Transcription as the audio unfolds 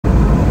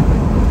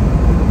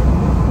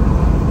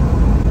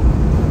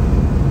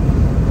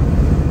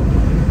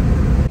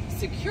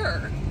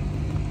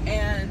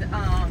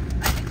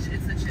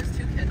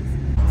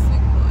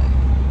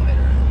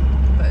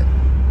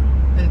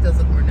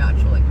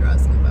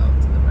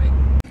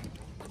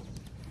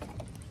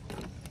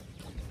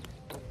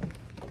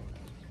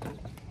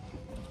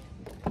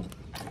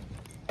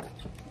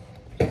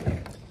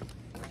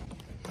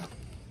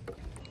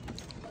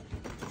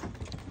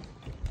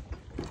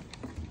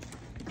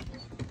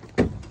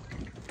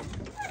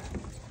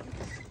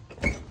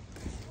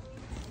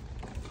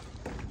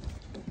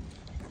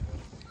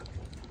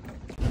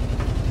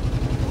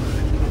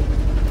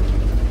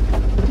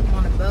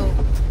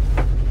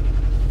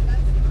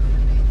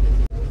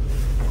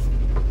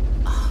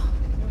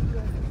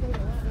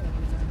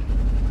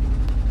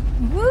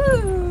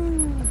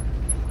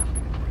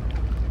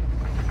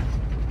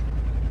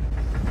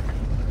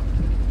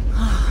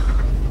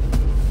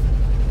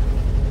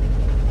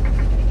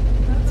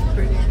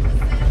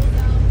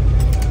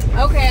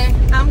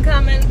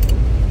coming.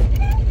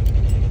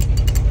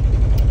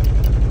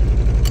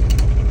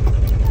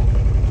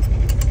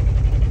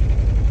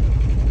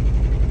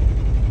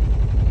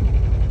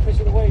 Push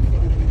it away from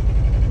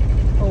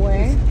you.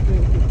 Away?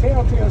 The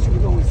telltale should be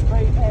going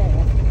straight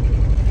ahead.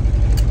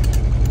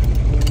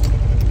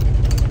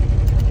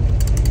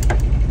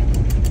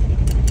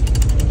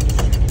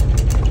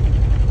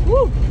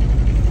 Woo!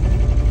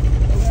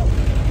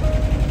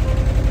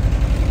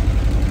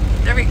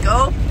 There we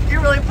go.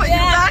 You're really putting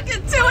your back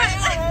into it.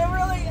 I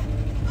really.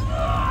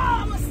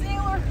 Oh, I'm a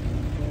sailor.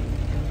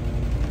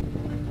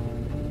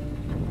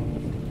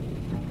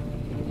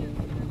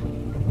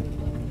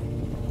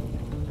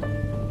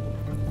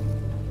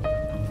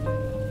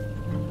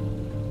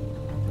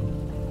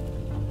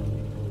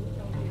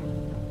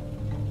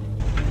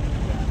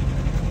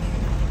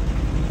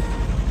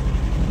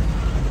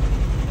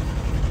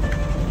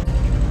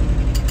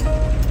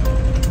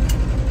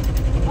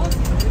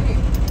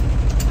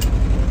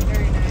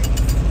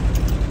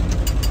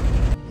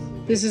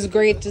 This is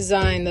great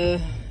design. The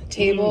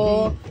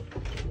table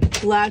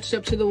latched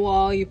up to the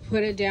wall. You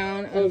put it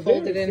down and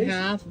fold it in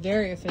half.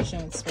 Very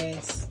efficient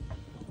space.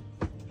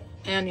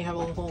 And you have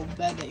a whole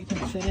bed that you can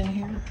fit in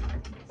here.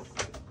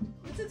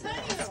 It's a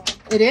tiny home.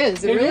 It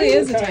is. It really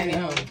is a tiny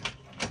home.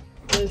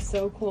 It is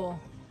so cool.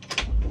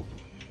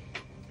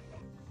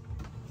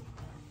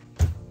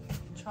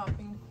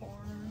 Chopping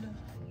board,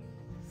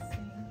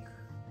 sink.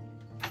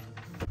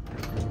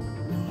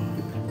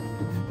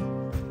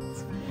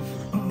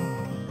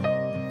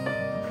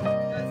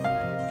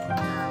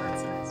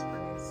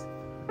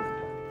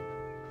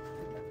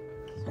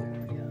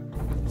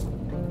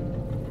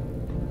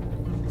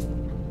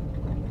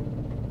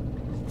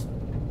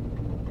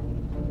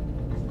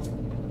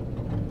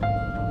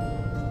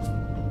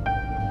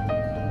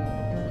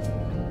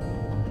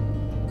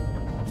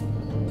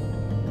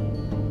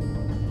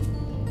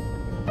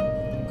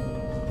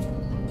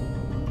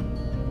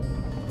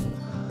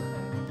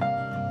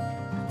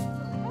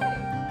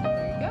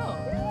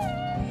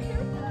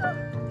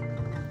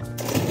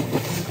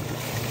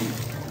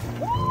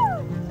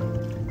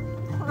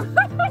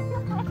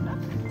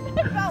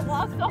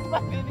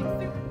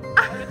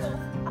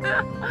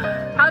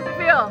 How's it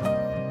feel?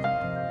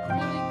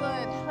 Really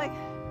good. Like,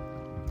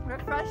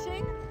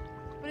 refreshing,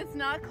 but it's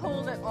not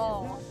cold at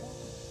all.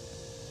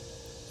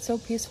 It's so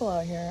peaceful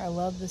out here. I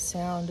love the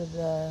sound of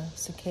the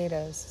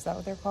cicadas. Is that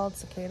what they're called?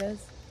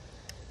 Cicadas?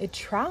 It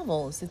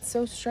travels. It's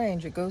so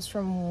strange. It goes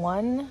from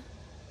one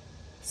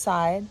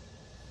side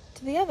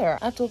to the other.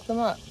 I have to look them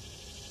up.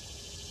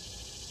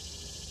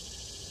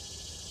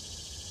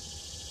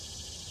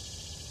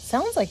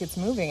 Sounds like it's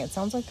moving. It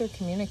sounds like they're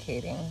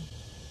communicating.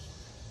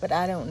 But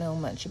I don't know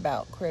much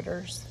about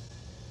critters.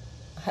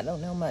 I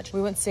don't know much.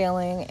 We went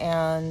sailing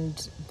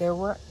and there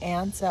were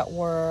ants that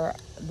were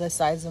the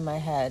size of my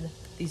head.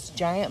 These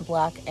giant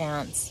black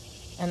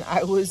ants. And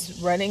I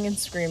was running and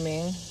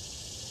screaming.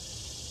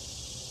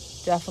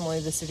 Definitely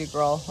the city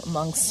girl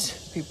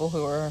amongst people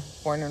who were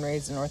born and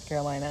raised in North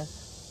Carolina.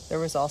 There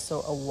was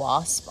also a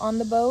wasp on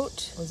the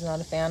boat. Was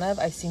not a fan of.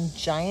 I've seen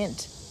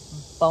giant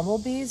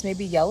bumblebees,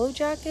 maybe yellow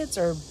jackets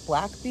or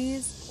black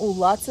bees. Oh,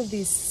 lots of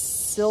these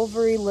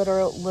silvery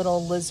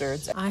little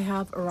lizards. I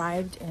have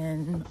arrived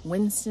in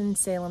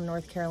Winston-Salem,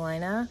 North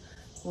Carolina,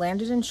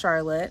 landed in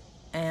Charlotte,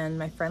 and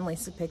my friend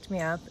Lisa picked me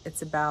up.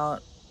 It's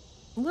about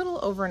a little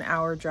over an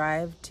hour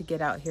drive to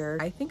get out here.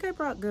 I think I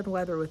brought good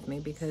weather with me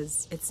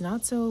because it's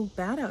not so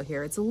bad out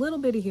here. It's a little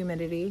bit of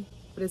humidity,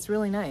 but it's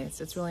really nice.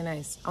 It's really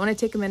nice. I want to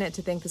take a minute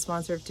to thank the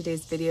sponsor of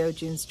today's video,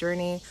 June's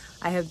Journey.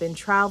 I have been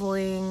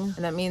traveling,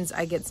 and that means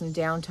I get some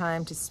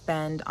downtime to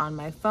spend on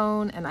my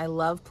phone, and I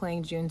love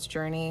playing June's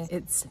Journey.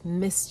 It's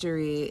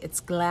mystery, it's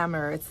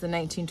glamour, it's the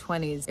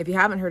 1920s. If you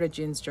haven't heard of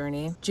June's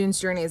Journey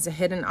is a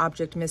hidden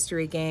object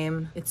mystery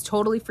game. It's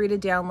totally free to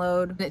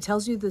download, and it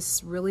tells you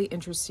this really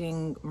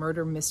interesting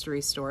murder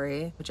mystery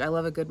story, which I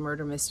love a good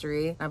murder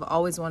mystery. I've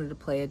always wanted to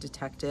play a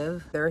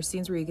detective. There are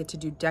scenes where you get to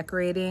do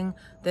decorating,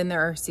 then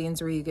there are scenes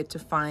where you get to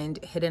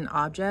find hidden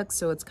objects,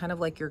 so it's kind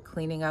of like you're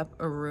cleaning up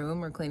a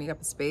room or cleaning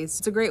up a space.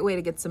 It's a great way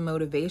to get some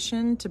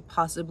motivation to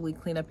possibly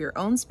clean up your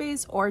own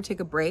space or take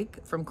a break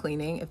from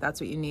cleaning if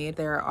that's what you need.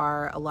 There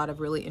are a lot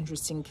of really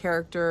interesting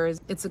characters.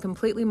 It's a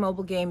completely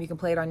mobile game. You can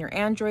play it on your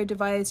Android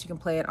device, you can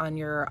play it on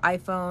your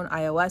iPhone,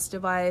 iOS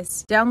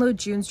device. Download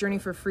June's Journey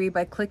for free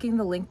by clicking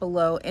the link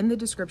below in the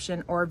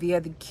description or via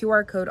the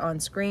QR code on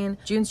screen.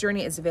 June's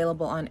Journey is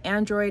available on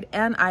Android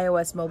and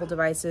iOS mobile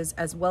devices,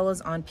 as well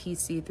as on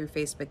PC through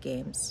Facebook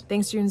Games.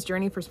 Thanks June's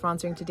Journey for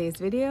sponsoring today's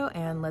video,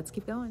 and let's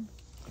keep going.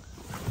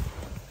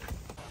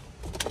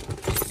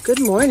 Good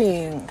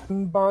morning.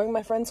 I'm borrowing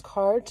my friend's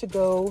car to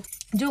go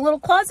do a little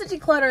closet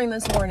decluttering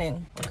this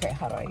morning. Okay,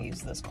 how do I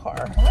use this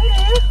car?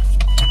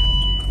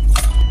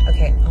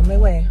 Okay, on my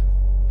way.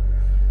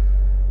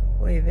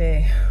 Oy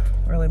vey,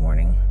 early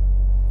morning.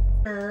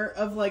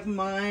 Of like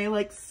my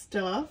like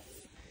stuff.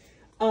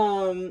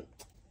 I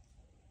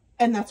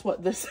And that's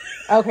what this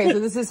Okay, so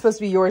this is supposed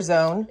to be your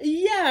zone.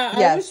 Yeah,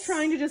 Yes. I was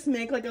trying to just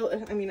make like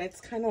a, I mean,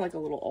 it's kind of like a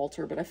little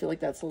altar, but I feel like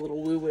that's a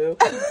little woo-woo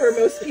for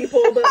most people.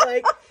 But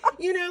like,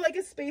 you know, like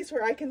a space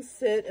where I can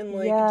sit and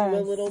like do a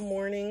little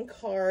morning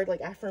card,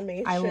 like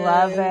affirmation. I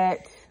love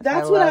it.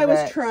 That's what I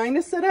was trying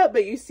to set up,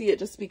 but you see it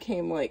just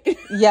became like...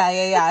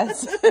 Yeah.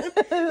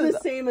 the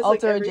same as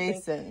altar like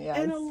adjacent, yes.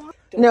 And a lot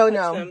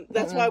No.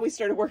 That's why we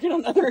started working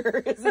on other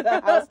areas of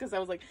the house, because I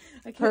was like,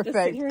 I can't just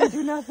sit here and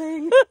do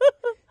nothing.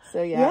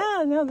 So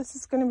yeah, no, this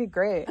is gonna be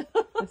great.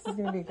 This is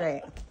gonna be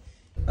great.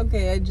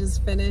 Okay, I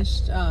just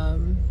finished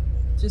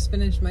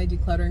my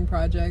decluttering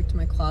project,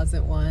 my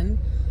closet one.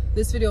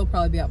 This video will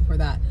probably be out before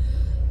that.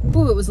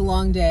 Ooh, it was a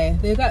long day.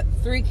 They've got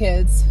 3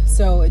 kids,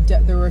 so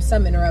there were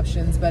some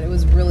interruptions, but it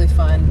was really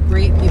fun.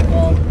 Great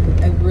people.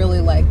 I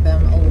really like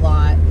them a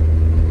lot,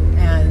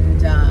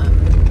 and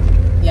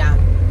yeah,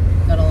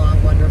 got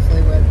along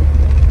wonderfully with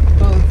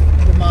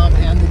both the mom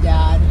and the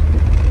dad.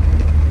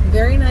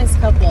 Very nice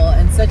couple,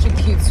 and such a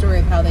cute story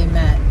of how they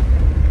met.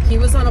 He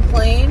was on a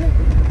plane,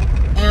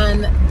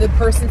 and the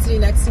person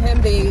sitting next to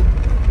him, they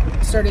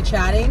started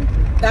chatting.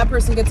 That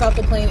person gets off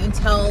the plane and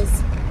tells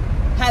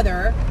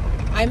Heather,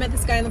 I met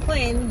this guy on the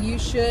plane, you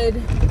should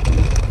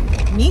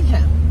meet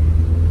him.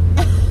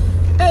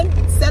 And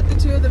set the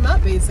 2 of them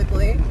up,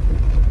 basically.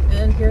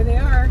 And here they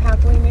are,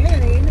 happily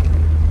married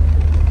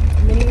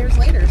many years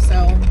later.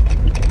 So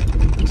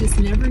you just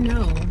never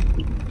know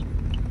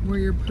where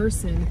your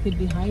person could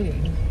be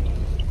hiding.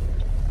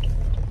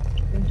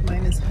 I think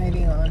mine is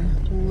hiding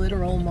on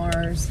literal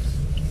Mars.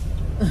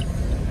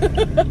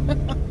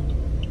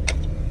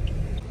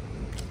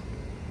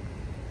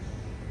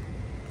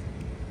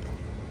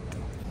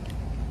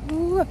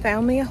 Ooh, I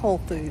found me a Whole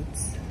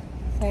Foods.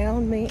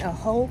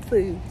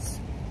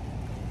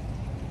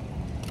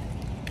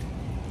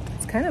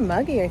 It's kind of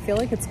muggy. I feel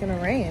like it's gonna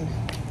rain.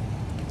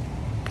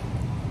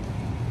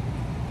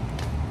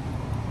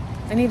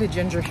 I need a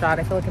ginger shot.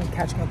 I feel like I'm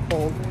catching a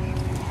cold.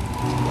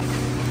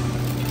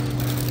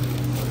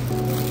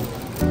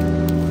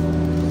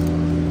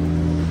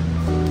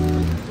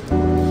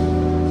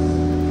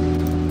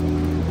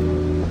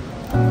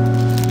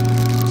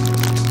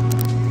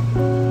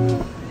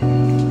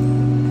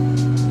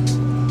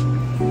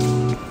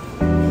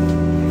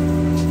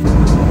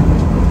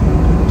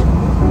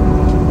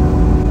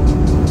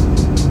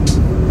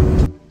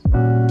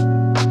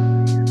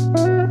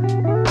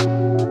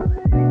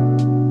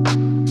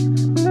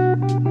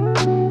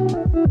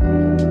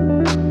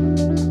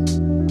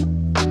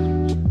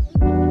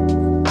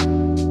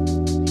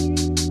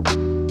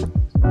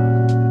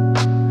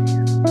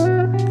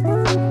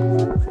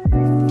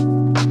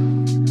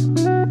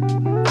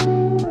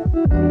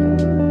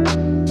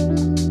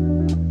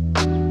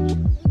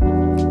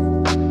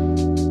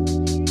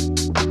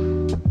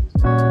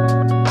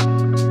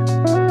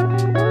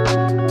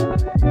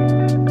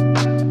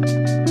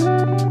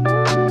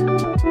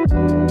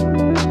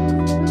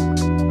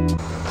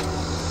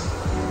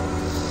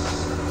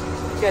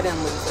 Get in,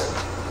 loser.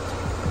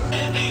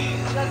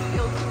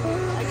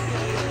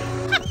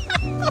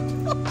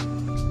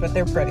 But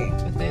they're pretty.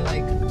 But they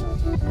like.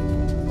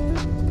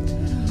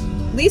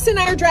 Lisa and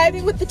I are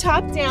driving with the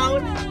top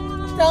down.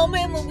 Thelma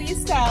and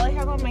Louise style.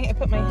 I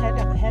put my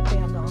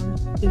headband on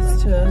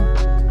just to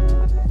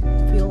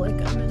feel like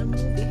I'm in a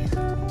movie.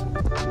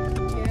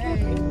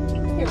 Yay.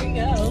 Here we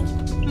go.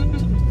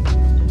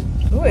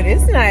 Oh, it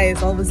is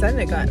nice. All of a sudden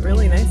it got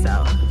really nice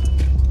out.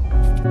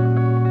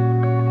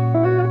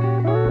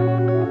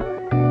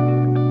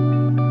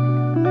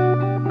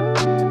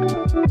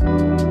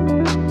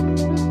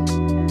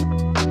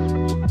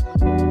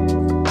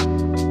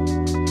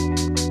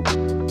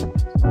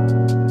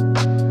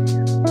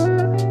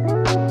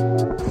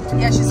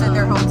 Yeah, she said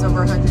their home's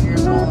over 100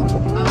 years old.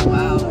 Oh,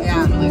 wow.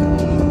 Yeah. That's really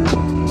cool.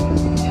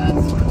 Yeah,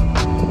 that's sort of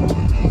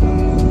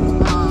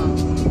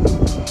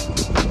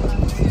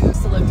I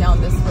used to live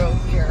down this road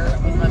here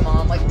with my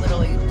mom, like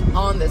literally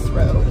on this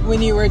road.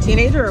 When you were a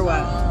teenager or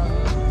what?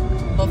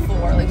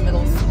 Before, like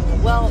middle school.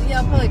 Well,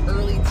 yeah, probably like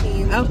early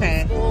teens.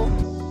 Okay. Middle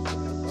school.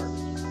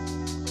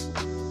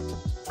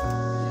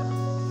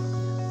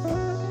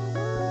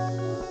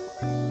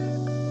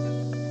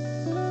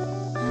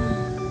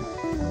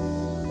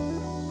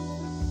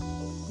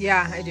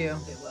 Yeah, I do.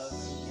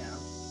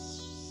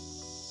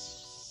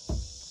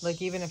 Like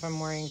even if I'm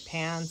wearing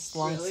pants,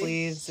 long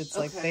sleeves, it's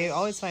like they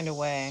always find a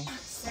way.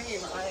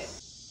 Same.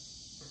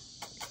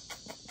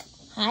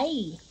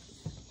 Hi.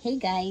 Hey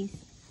guys.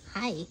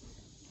 Hi.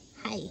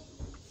 Hi.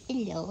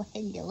 Hello,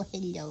 hello,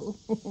 hello.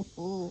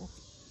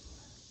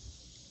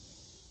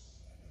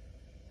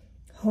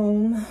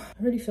 Home.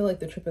 I already feel like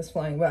the trip is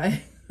flying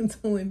by. It's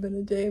only been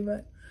a day,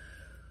 but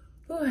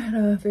I had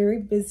a very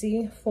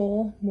busy,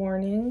 full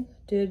morning.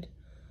 Did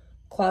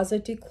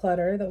closet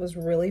declutter. That was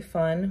really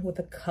fun with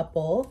a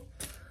couple.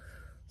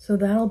 So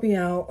that'll be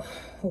out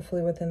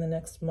hopefully within the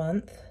next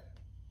month.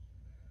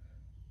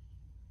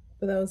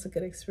 But that was a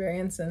good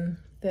experience. And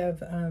they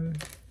have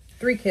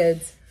 3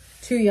 kids,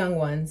 2 young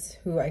ones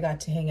who I got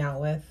to hang out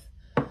with.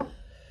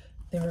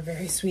 They were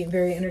very sweet,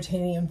 very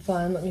entertaining and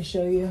fun. Let me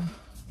show you.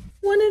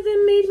 One of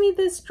them made me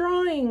this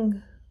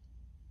drawing.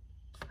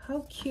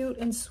 How cute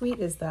and sweet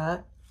is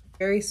that?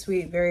 Very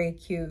sweet, very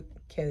cute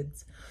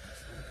kids.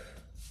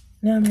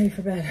 Now I'm ready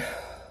for bed.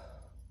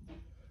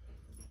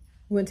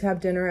 Went to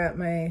have dinner at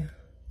my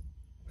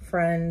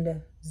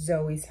friend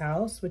Zoe's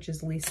house, which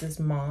is Lisa's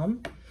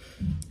mom.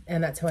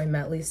 And that's how I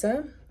met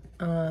Lisa.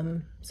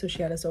 So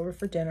she had us over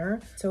for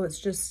dinner. So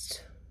it's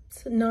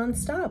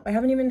nonstop. I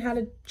haven't even had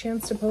a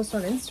chance to post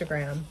on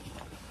Instagram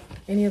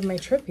any of my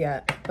trip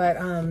yet. But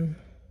I'm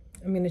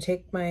gonna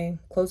take my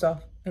clothes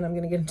off and I'm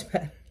gonna get into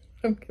bed.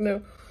 I'm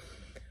gonna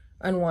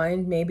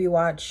unwind, maybe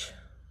watch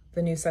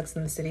the new Sex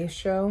and the City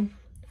show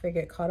if I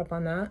get caught up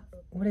on that.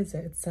 What is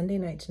it? It's Sunday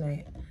night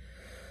tonight.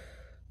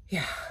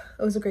 Yeah,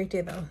 it was a great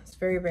day though. It's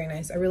very, very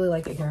nice. I really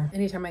like it here.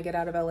 Anytime I get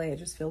out of LA, it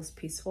just feels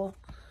peaceful.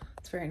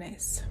 It's very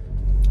nice.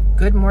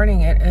 Good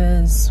morning. It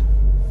is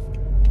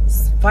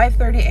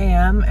 5:30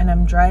 a.m. and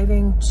I'm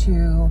driving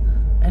to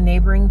a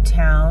neighboring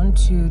town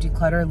to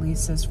declutter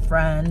Lisa's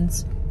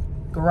friend's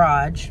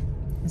garage.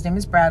 His name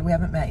is Brad. We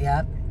haven't met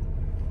yet.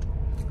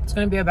 It's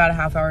going to be about a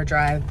half-hour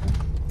drive.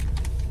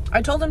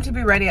 I told him to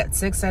be ready at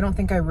 6. I don't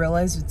think I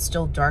realized it's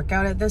still dark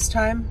out at this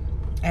time.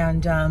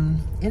 And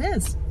it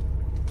is.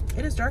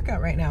 It is dark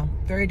out right now.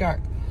 Very dark.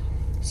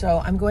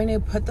 So I'm going to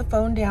put the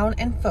phone down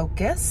and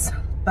focus.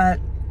 But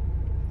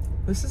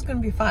this is going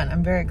to be fun.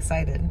 I'm very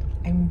excited.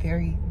 I'm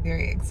very,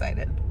 very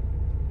excited.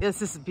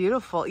 This is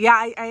beautiful. Yeah,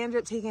 I ended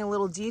up taking a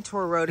little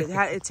detour road.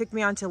 It took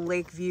me onto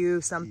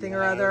Lakeview something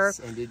or other.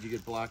 And did you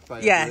get blocked by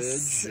a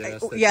yes.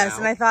 bridge? Yes,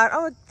 and I thought,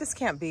 oh, this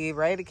can't be,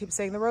 right? It keeps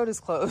saying the road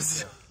is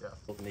closed. Yeah.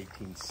 In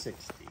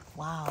 1860.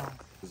 Wow.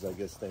 Because I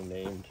guess they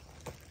named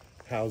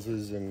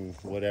houses and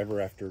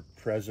whatever after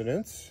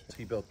presidents.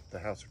 He built the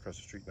house across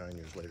the street 9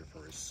 years later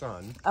for his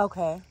son.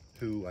 Okay.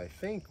 Who I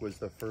think was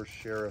the first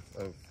sheriff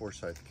of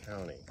Forsyth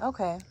County.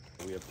 Okay.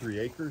 We have 3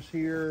 acres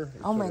here.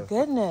 It oh my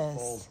goodness.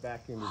 Falls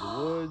back into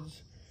the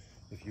woods.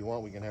 If you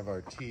want, we can have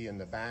our tea in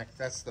the back.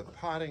 That's the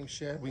potting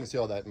shed. We can see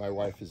all that. My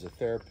wife is a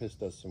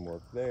therapist, does some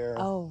work there.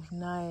 Oh,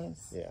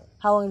 nice. Yeah.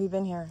 How long have you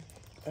been here?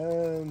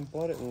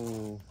 Bought it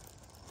in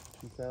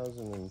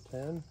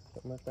 2010,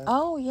 something like that.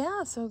 Oh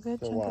yeah, so good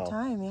chunk of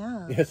time,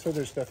 yeah. Yeah, so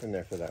there's stuff in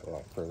there for that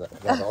all.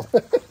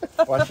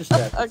 Watch your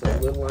step. Okay. It's a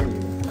little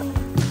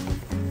uneven.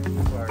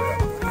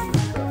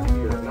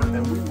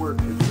 And we work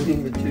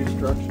between the 2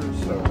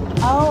 structures, so.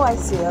 Oh, I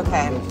see.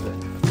 Okay.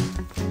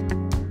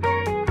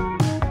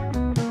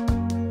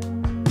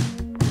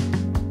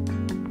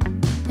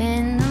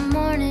 In the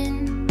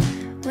morning,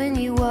 when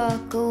you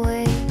walk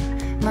away,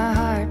 my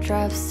heart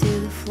drops to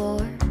the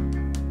floor.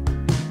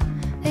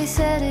 They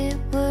said it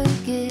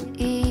would get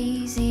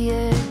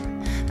easier,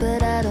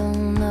 but I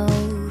don't know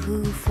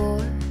who for.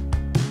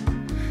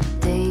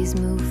 Days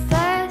move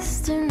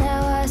faster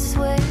now, I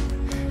swear.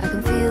 I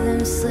can feel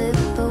them slip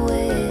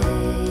away.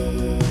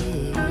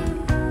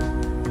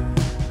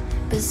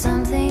 But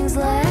some things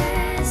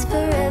last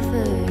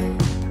forever.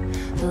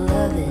 The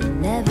love that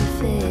never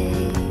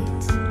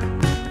fades.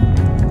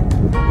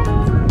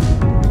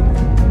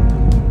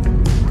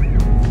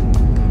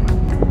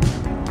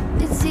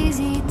 It's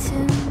easy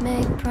to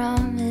make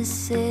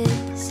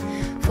promises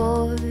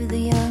for the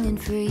young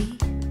and free,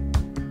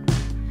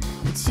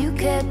 but you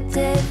kept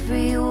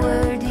every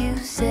word you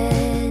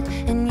said,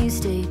 and you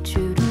stayed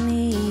true to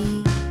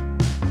me.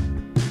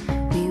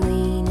 We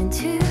lean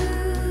into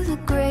the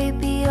great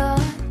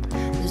beyond.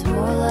 There's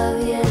more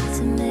love yet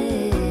to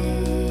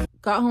make.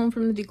 Got home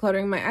from the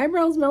decluttering. My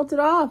eyebrows melted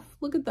off.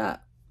 Look at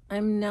that.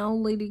 I'm now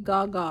Lady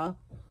Gaga.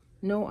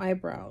 No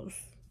eyebrows.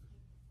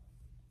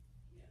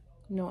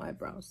 No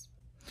eyebrows.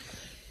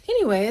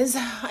 Anyways,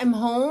 I'm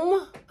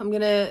home. I'm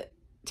gonna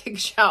take a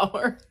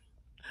shower.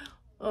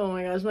 Oh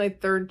my gosh, my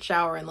 3rd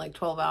shower in like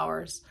 12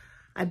 hours.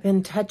 I've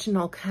been touching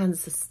all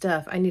kinds of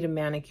stuff. I need a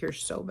manicure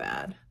so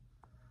bad.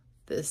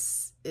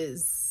 This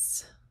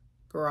is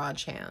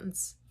garage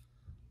hands.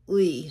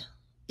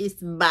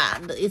 It's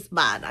bad. It's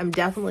bad. I'm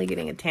definitely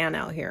getting a tan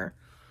out here.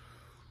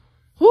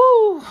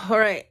 Woo! All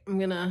right, I'm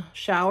gonna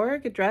shower,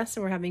 get dressed,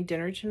 and we're having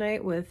dinner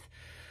tonight with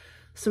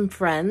some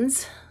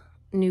friends,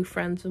 new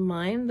friends of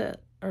mine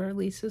that are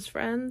Lisa's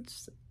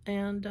friends.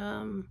 And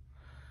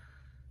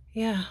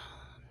yeah,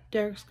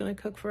 Derek's gonna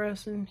cook for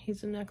us, and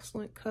he's an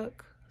excellent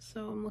cook.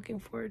 So I'm looking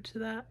forward to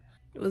that.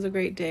 It was a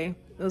great day.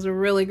 It was a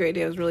really great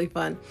day. It was really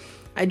fun.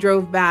 I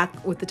drove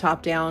back with the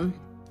top down.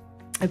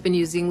 I've been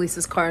using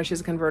Lisa's car, and she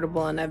has a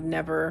convertible, and I've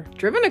never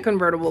driven a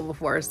convertible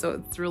before,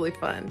 so it's really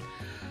fun.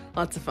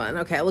 Lots of fun.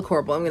 Okay, I look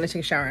horrible. I'm gonna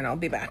take a shower and I'll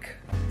be back.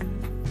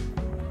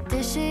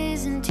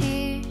 Dishes and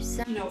tears.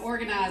 You know,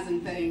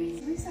 organizing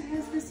things. Lisa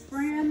has this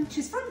friend.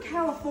 She's from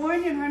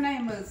California, and her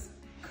name is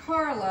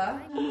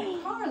Carla. I'm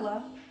like,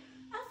 Carla,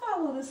 I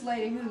follow this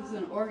lady who's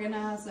an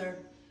organizer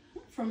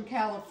from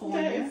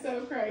California. That is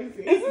so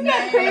crazy. Isn't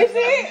that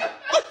crazy?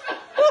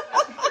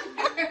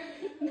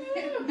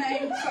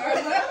 Named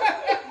Carla.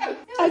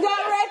 I got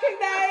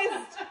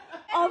recognized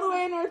all the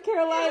way in North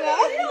Carolina.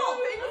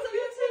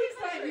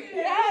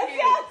 Yes.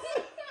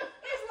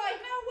 It's like,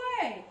 no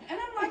way. And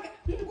I'm like,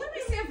 let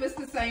me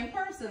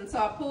Charleston,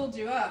 so I pulled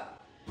you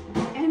up.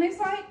 And it's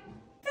like,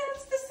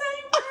 that's the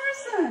same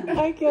person.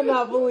 I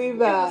cannot believe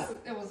that.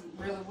 It was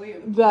really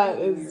weird. That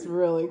is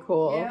really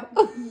cool. Yep.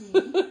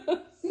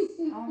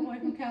 All the way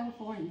from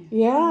California.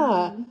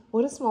 Yeah.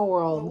 What a small But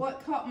world.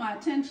 what caught my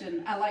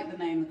attention, I like the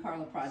name, the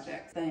Carla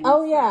Project thing.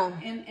 Oh, yeah.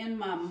 In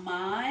my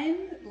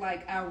mind,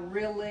 like, I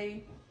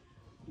really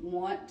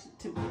want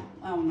to,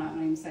 I'm not going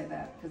to even say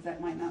that because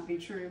that might not be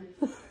true.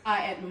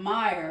 I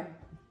admire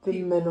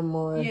The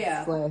minimalist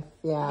Yeah. life.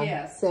 Yeah.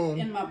 Yes. Same.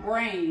 In my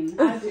brain.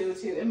 I do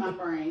too, in my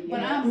brain.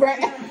 But Yeah.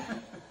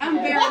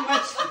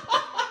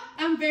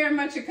 I'm very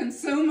much a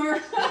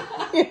consumer.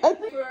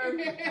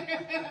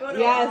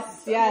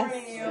 Yes, yes.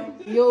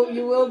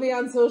 You will be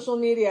on social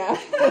media.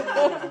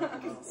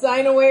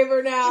 Sign a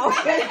waiver now.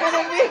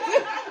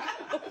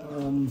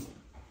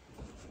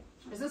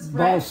 Is this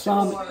fresh?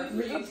 Balsamic.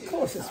 Of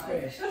course it's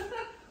fresh.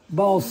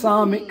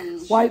 Balsamic,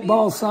 white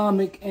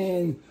balsamic,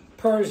 and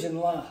Persian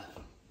lime.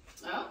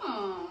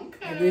 Oh,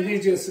 okay. And then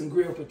there's just some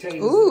grilled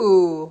potatoes.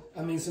 Ooh.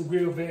 I mean, some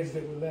grilled veggies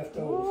that were left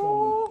over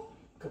from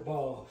the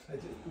kebabs.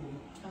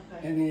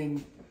 And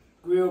then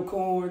grilled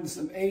corn,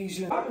 some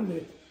Asian. I'm going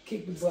to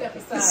kick the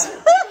bucket. Step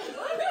aside.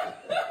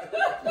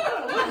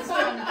 He's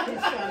trying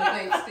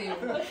to date Steve.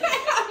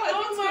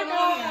 Oh my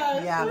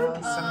gosh. Yeah, that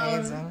was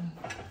amazing.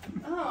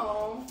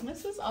 Oh,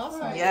 this is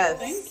awesome. Yes.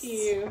 Thank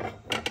you.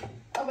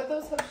 Oh, but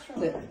those have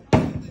shrimp.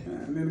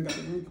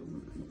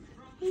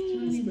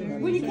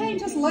 Well, you can't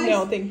just lay.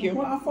 No, thank you.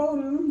 Well, I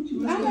folded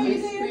them. I know you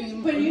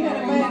did, but you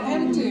had a bad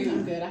attitude.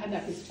 I'm good. I had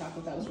that piece of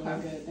chocolate. That was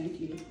really good. Thank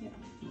you.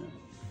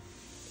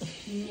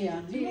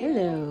 Yeah.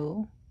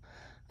 Hello.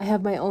 I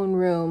have my own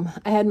room.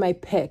 I had my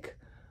pick.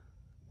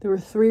 There were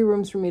 3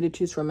 rooms for me to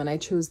choose from, and I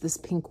chose this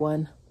pink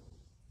one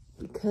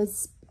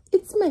because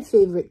it's my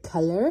favorite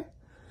color.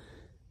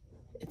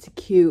 It's a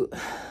cute,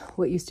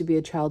 what used to be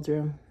a child's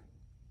room.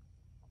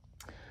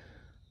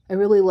 I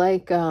really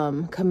like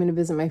coming to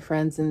visit my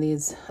friends in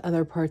these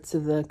other parts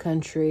of the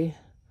country.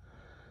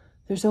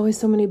 There's always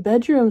so many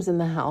bedrooms in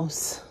the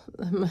house.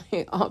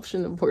 My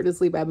option of where to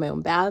sleep. I have my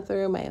own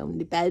bathroom, my own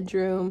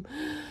bedroom.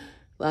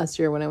 Last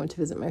year when I went to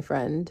visit my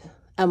friend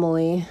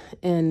Emily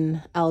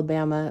in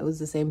Alabama, it was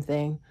the same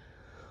thing.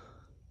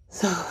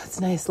 So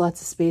it's nice, lots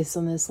of space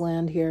on this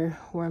land here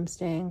where I'm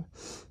staying.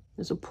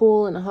 There's a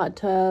pool and a hot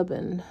tub,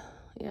 and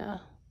yeah.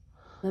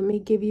 Let me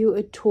give you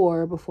a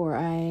tour before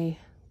I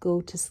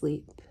go to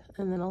sleep,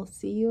 and then I'll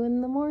see you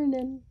in the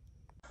morning.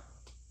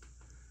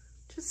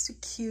 Just a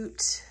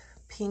cute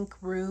pink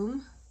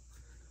room.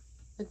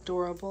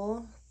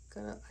 Adorable.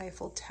 Got an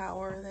Eiffel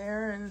Tower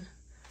there, and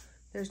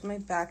there's my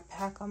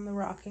backpack on the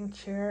rocking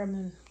chair. I'm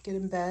gonna get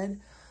in bed.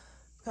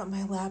 Got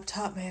my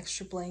laptop, my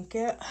extra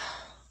blanket.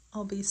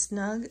 I'll be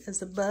snug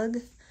as a bug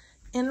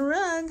in a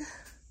rug.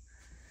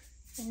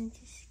 And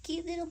just a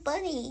cute little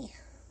bunny.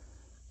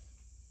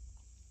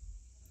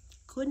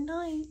 Good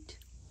night.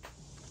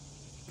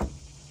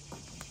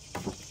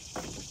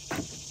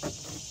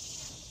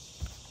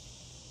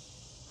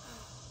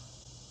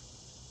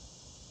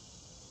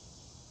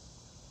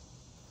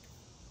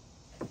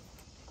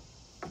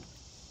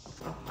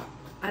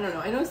 I don't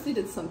know. I noticed they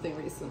did something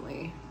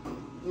recently,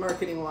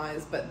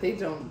 marketing-wise, but they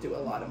don't do a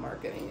lot of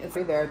marketing. It's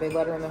There, they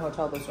let her in the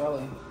hotel this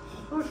early.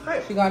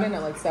 She got in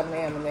at like 7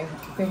 a.m. and they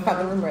had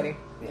the room ready.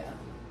 yeah.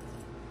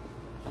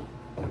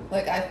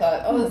 Like I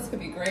thought, oh, this could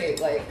be great.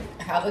 Like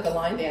have like a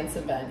line dance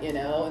event, you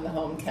know, in the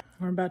hometown.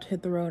 We're about to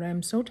hit the road.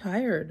 I'm so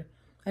tired.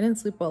 I didn't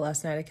sleep well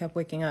last night. I kept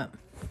waking up.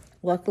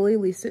 Luckily,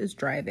 Lisa is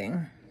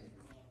driving,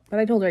 but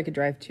I told her I could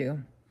drive too,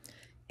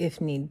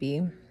 if need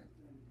be.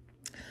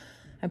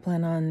 I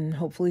plan on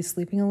hopefully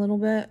sleeping a little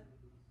bit,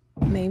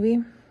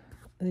 maybe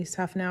at least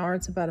half an hour.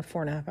 It's about a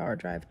 4.5 hour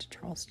drive to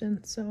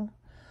Charleston. So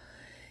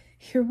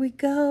here we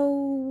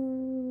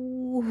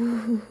go.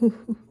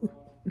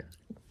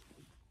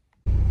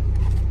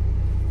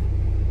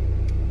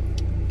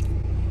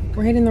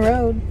 We're hitting the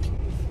road.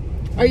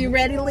 Are you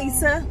ready,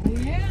 Lisa?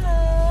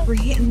 Yeah. We're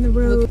hitting the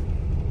road.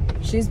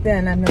 She's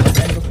been, I've never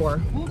been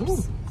before.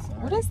 Ooh,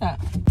 what is that?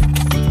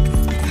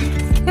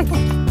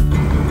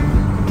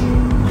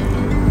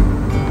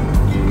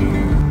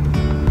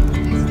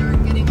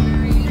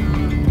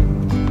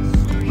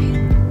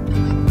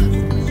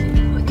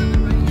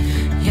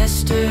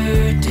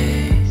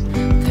 Yesterday,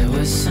 there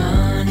was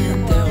sun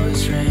and there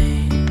was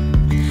rain,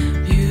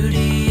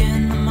 beauty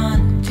in the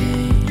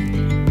mundane.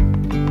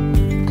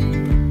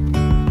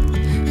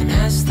 And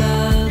as the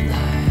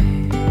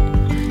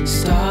light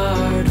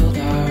startled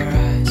our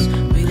eyes,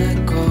 we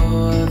let go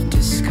of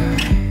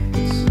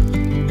disguise.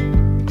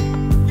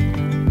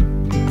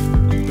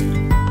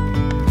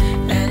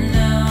 And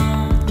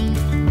now,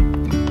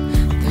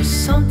 there's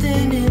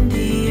something in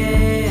the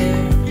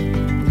air,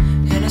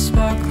 and a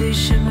sparkly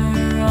shimmer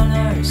on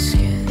our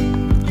skin,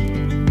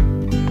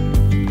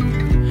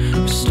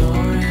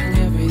 restoring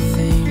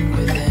everything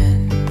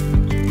within.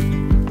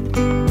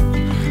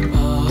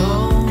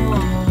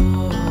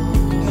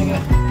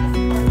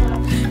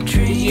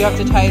 Did you have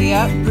to tidy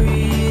up?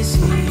 Breezy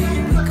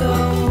we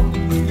go,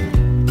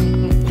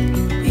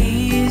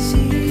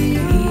 easy,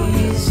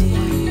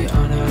 easy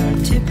on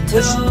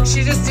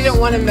She just didn't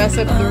want to mess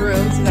up the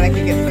room so that I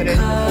could get footage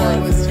before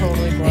it was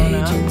totally blown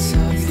up.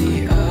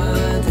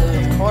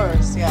 Of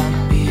course,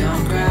 yeah.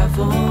 Beyond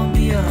gravel,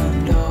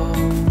 beyond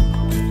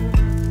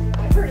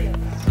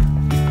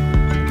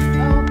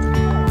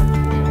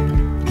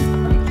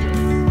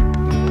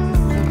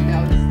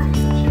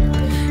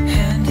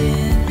hand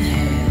in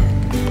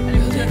hand,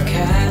 building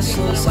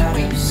castles out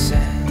of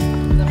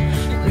sand,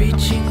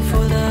 reaching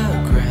for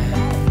the ground.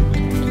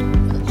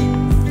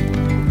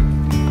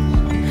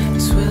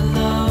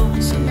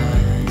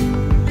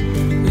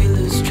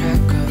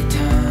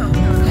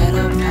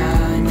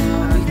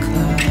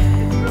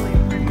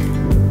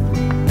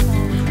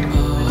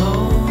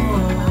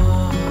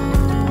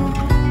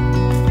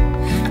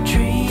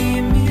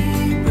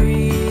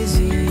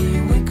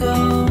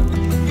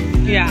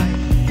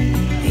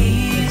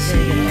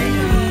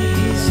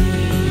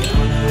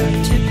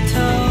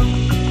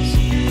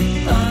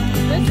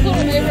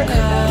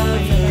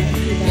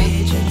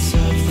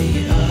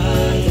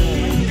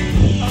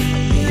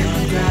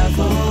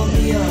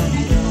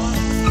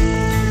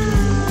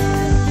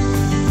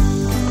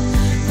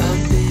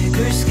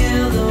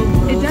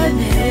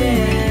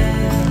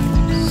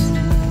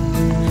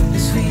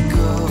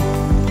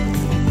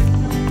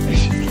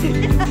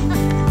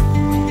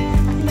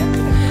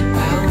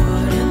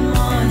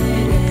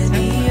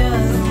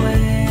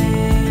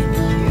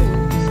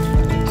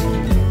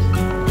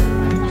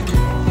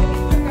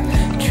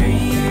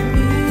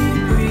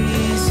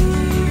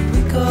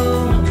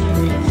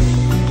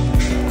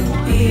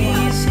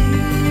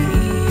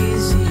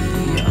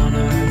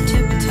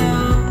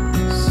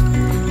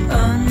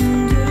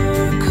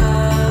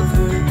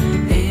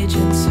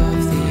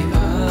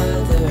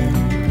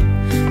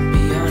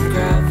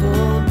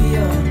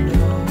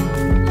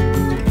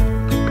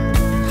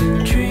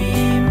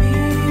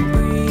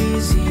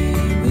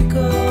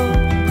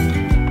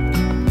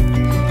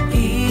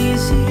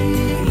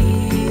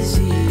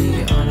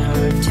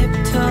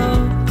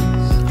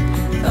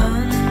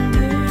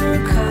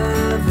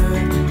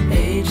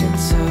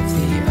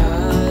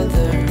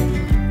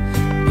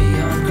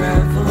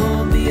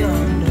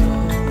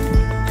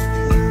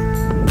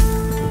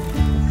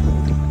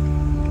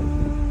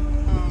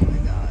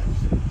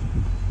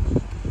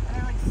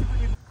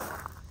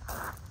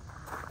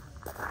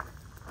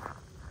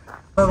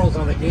 turtles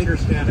on the gator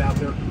stand out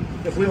there.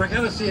 If we were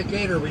going to see a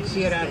gator, we'd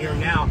see it out here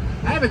now.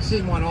 I haven't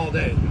seen one all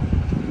day.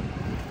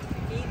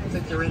 I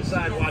think they're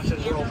inside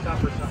watching World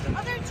Cup or something.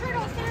 Oh, there are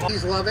turtles there.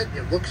 Please love it.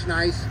 It looks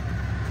nice.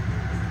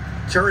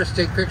 Tourists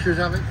take pictures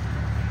of it.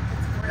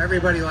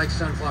 Everybody likes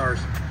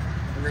sunflowers.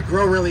 And they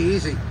grow really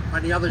easy.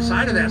 On the other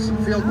side of that, some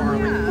field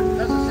barley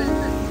does the same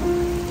thing.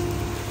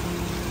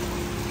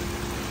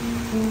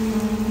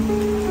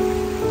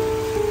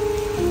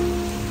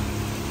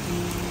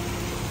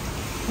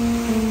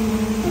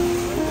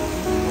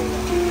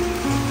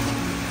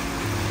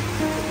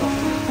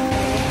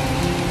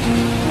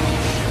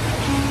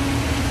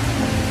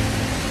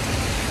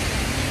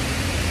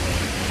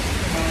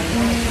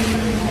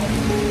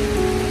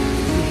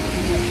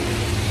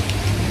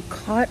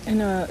 Caught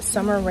in a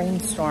summer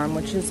rainstorm,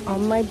 which is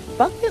on my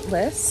bucket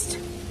list.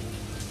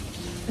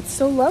 It's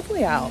so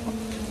lovely out.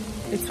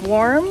 It's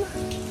warm,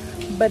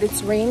 but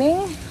it's raining,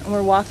 and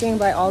we're walking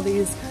by all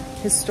these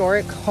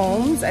historic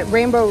homes at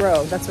Rainbow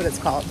Road. That's what it's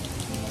called.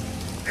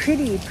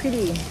 Pretty,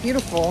 pretty,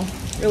 beautiful,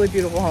 really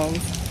beautiful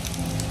homes.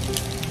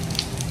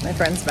 My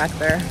friend's back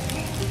there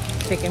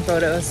taking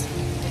photos.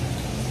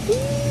 Woo!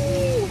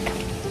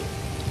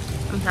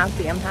 I'm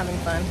happy, I'm having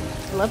fun.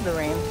 I love the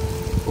rain.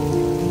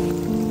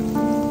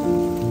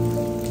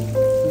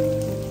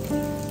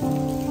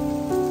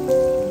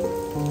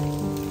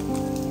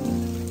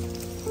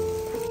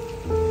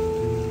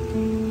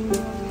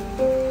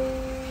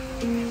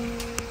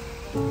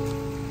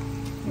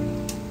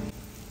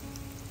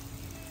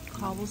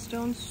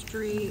 Cobblestone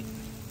street,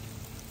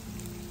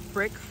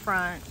 brick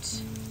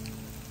front.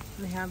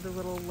 They have the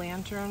little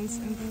lanterns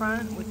in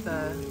front with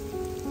the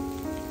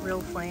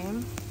real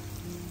flame.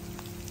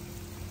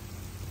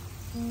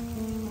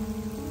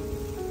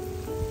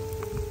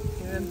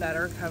 Even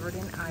better, covered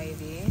in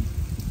ivy.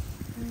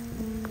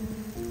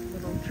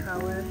 Little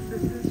trellis.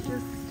 This is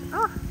just,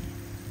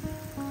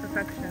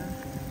 perfection.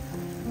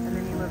 And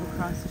then you live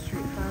across the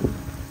street from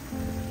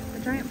a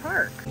giant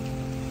park.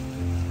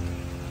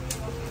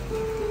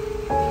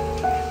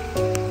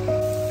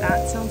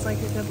 That sounds like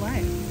a good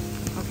life.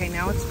 Okay,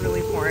 now it's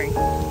really pouring.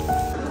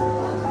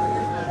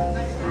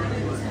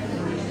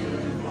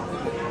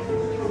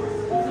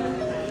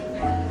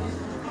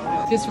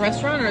 This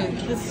restaurant or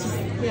this?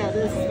 Yeah,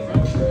 this.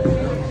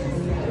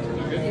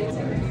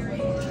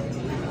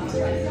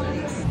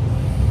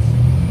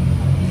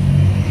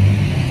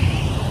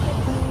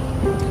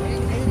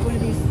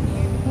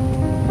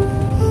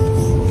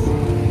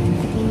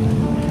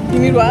 You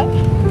need what?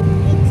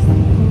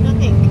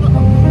 Nothing.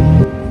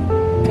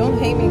 Don't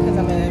hate me because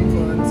I'm an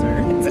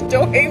influencer. So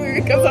don't hate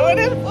me because I'm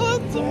an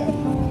influencer.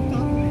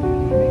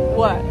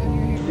 What?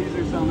 These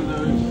are some of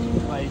those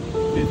like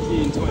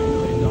 $15, $20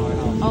 million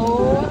houses.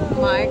 Oh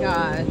my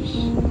gosh.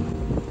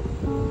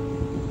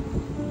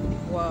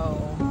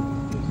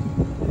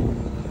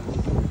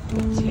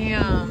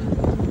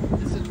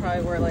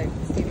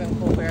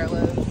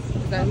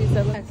 that what you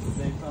said?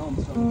 They found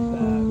some of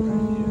that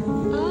right here.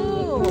 Oh.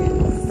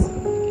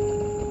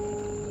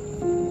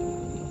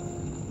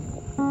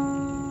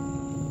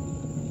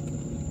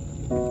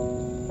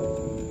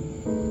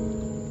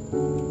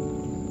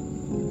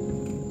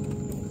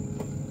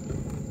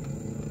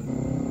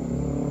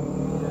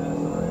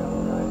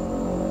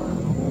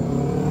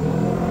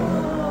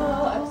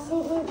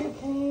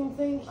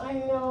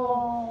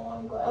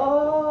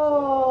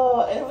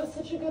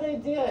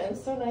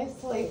 So nice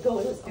to like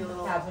go just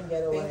have and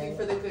get away. Thank you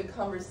for the good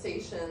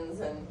conversations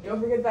and don't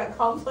forget that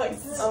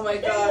complex. Oh my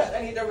god,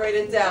 I need to write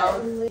it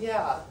down.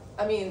 Yeah,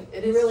 I mean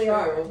it is really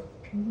true.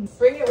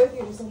 Bring it with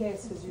you just in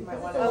case because you might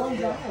want to.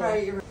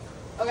 Okay,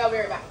 I'll be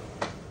right back.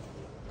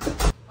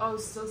 I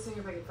was still seeing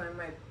if I could find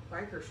my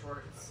biker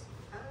shorts,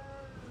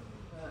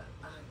 but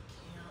I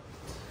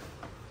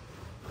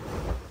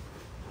can't.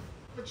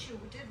 But you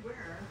did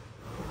wear.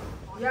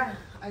 Yeah,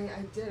 I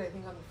did. I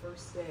think on the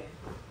first day.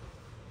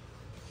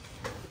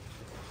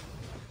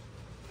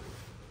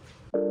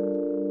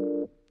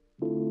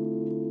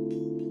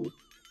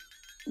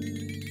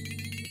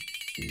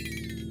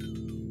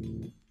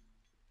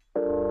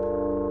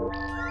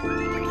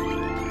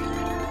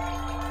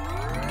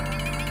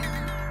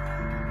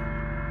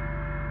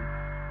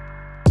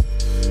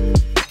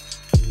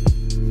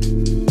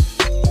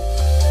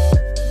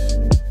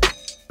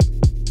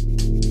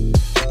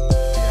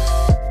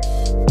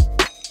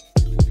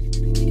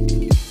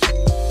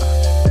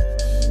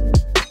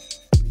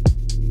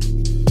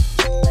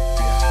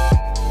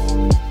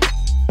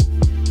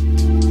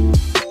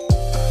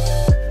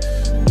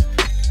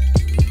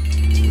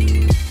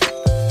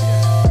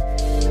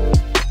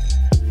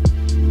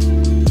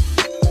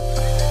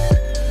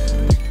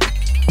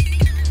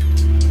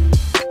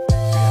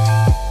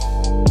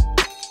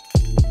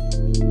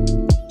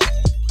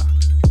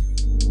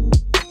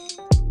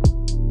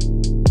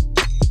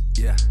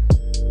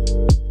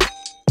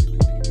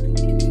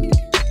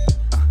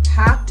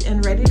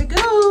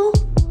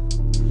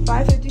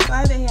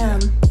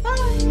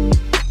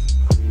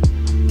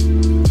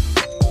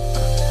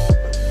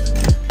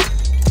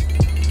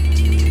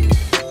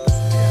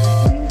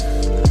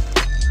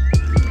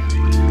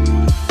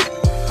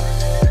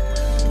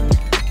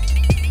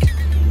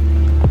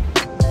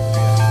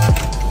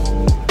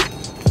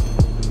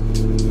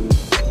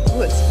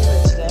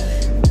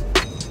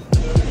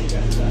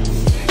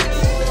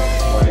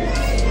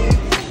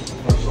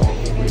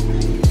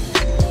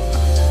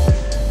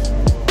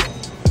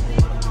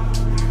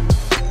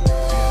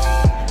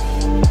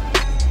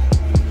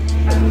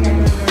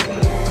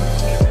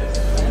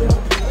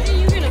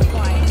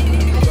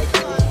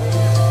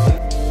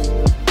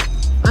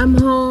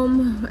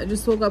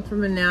 Just woke up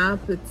from a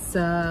nap. It's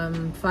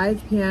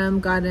 5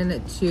 p.m. got in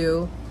at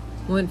 2.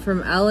 Went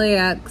from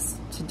LAX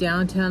to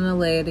downtown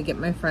LA to get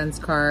my friend's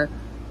car,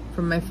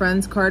 from my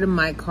friend's car to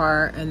my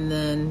car, and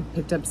then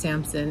picked up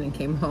Samson and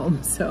came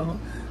home. So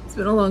it's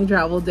been a long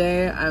travel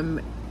day.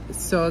 I'm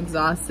so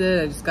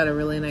exhausted. I just got a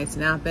really nice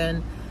nap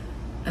in,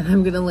 and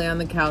I'm gonna lay on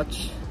the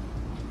couch,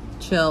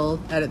 chill,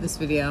 edit this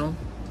video.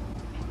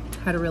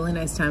 Had a really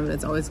nice time, but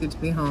it's always good to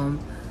be home.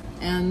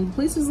 And the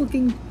place is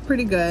looking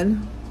pretty good.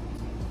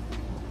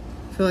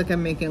 I feel like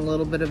I'm making a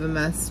little bit of a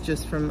mess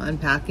just from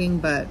unpacking,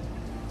 but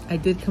I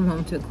did come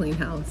home to a clean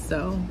house,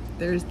 so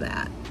there's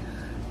that.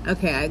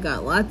 Okay, I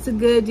got lots of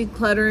good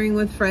decluttering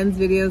with friends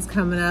videos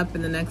coming up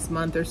in the next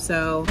month or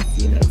so.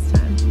 See you next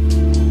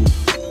time.